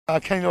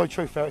Kenny Loyd,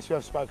 Truthferretfilms, we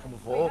have spoken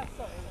before.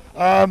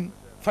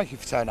 Thank you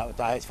for turning up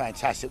today, it's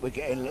fantastic. We're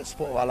getting the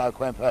support of our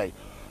local MP.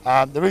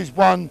 There is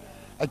one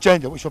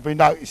agenda which I've been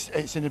noticed,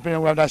 it's been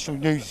on national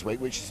news this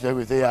week, which is to do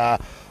with the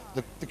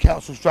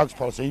council's drugs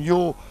policy. And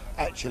you're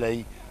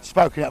actually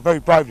spoken out very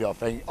bravely, I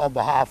think, on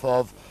behalf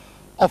of,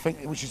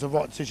 which is the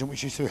right decision,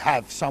 which is to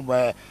have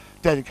somewhere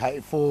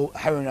dedicated for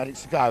heroin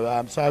addicts to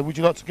go. So would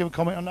you like to give a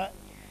comment on that?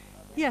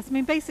 Yes, I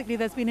mean basically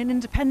there's been an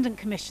independent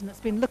commission that's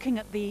been looking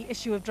at the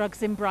issue of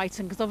drugs in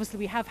Brighton, because obviously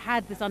we have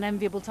had this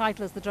unenviable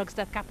title as the drugs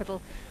death capital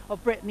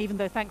of Britain, even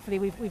though thankfully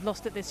we've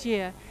lost it this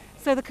year.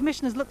 So the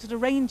commission has looked at a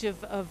range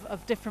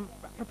of different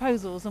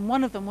proposals, and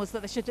one of them was that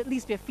there should at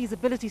least be a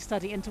feasibility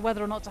study into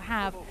whether or not to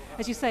have,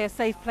 as you say, a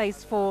safe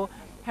place for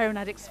heroin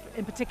addicts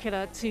in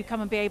particular to come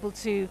and be able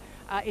to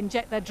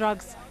inject their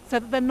drugs so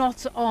that they're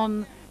not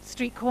on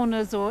street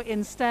corners or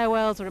in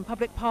stairwells or in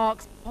public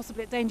parks,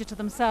 possibly at danger to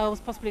themselves,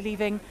 possibly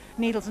leaving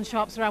needles and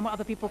sharps around where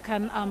other people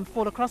can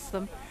fall across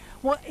them.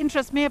 What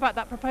interests me about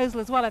that proposal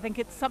as well, I think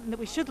it's something that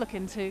we should look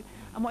into,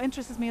 and what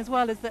interests me as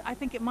well is that I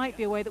think it might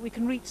be a way that we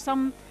can reach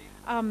some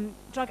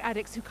drug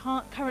addicts who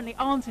currently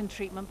aren't in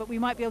treatment, but we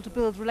might be able to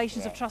build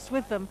relations of trust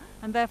with them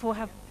and therefore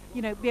have,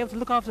 be able to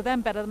look after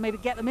them better, maybe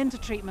get them into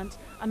treatment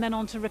and then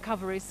on to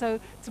recovery. So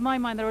to my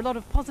mind there are a lot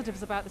of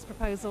positives about this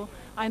proposal.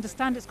 I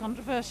understand it's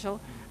controversial,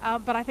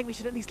 but I think we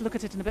should at least look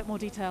at it in a bit more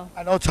detail.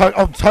 And I'm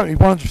totally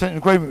 100% in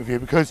agreement with you,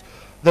 because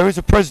there is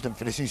a precedent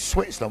for this in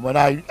Switzerland when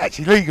they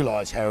actually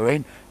legalised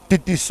heroin,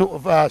 did this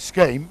sort of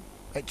scheme.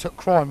 It took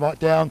crime right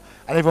down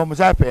and everyone was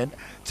happy. And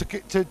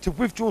to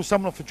withdraw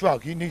someone off a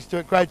drug, you need to do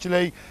it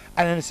gradually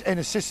and in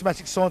a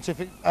systematic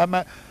scientific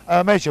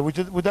measure. Would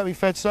that be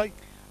fair to say?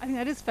 I think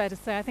that is fair to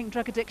say. I think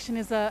drug addiction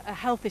is a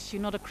health issue,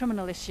 not a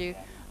criminal issue.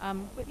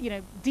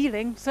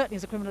 Dealing certainly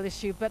is a criminal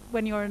issue, but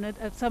when you're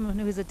someone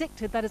who is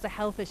addicted, that is a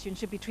health issue and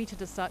should be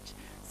treated as such.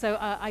 So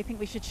I think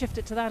we should shift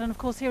it to that. And of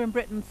course here in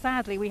Britain,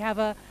 sadly, we have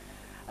a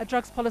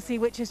drugs policy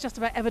which is just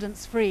about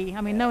evidence-free.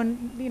 I mean, no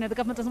one, the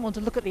government doesn't want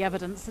to look at the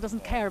evidence, it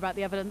doesn't care about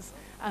the evidence.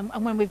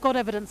 And when we've got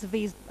evidence of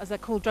these, as they're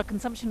called, drug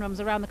consumption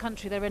rooms around the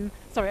country,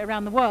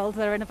 around the world,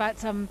 they're in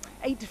about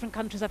 8 different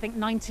countries, I think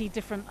 90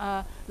 different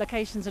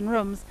locations and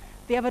rooms.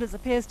 The evidence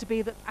appears to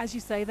be that, as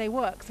you say, they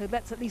work. So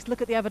let's at least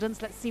look at the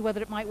evidence, let's see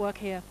whether it might work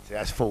here. See,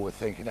 that's forward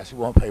thinking, that's what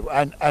we want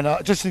people.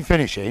 And just in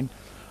finishing,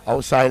 I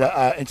would say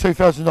that in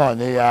 2009,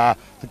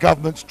 the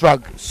government's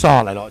drug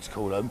czar, they like to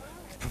call them,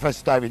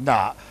 Professor David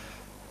Nutt,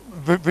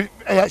 he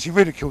actually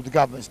ridiculed the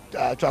government's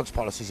drugs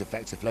policies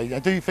effectively. Now,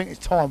 do you think it's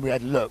time we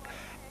had a look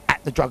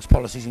at the drugs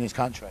policies in this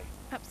country?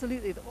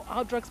 Absolutely.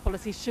 Our drugs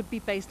policies should be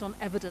based on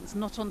evidence,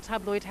 not on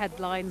tabloid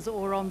headlines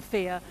or on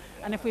fear.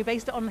 And if we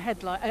based it on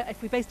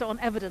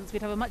evidence,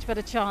 we'd have a much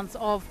better chance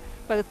of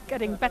both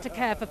getting better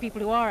care for people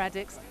who are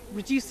addicts,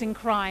 reducing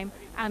crime,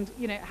 and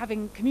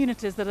having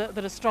communities that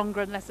are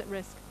stronger and less at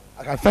risk.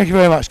 Okay, thank you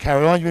very much,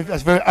 Caroline.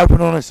 That's very open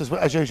and honest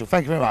as usual.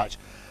 Thank you very much.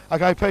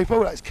 Okay,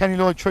 people, that's Kenny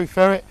Loyd,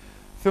 Truthferret,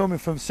 filming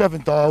from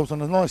 7 Dials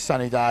on a nice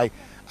sunny day.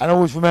 And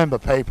always remember,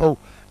 people,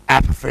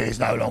 apathy is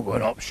no longer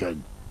an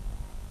option.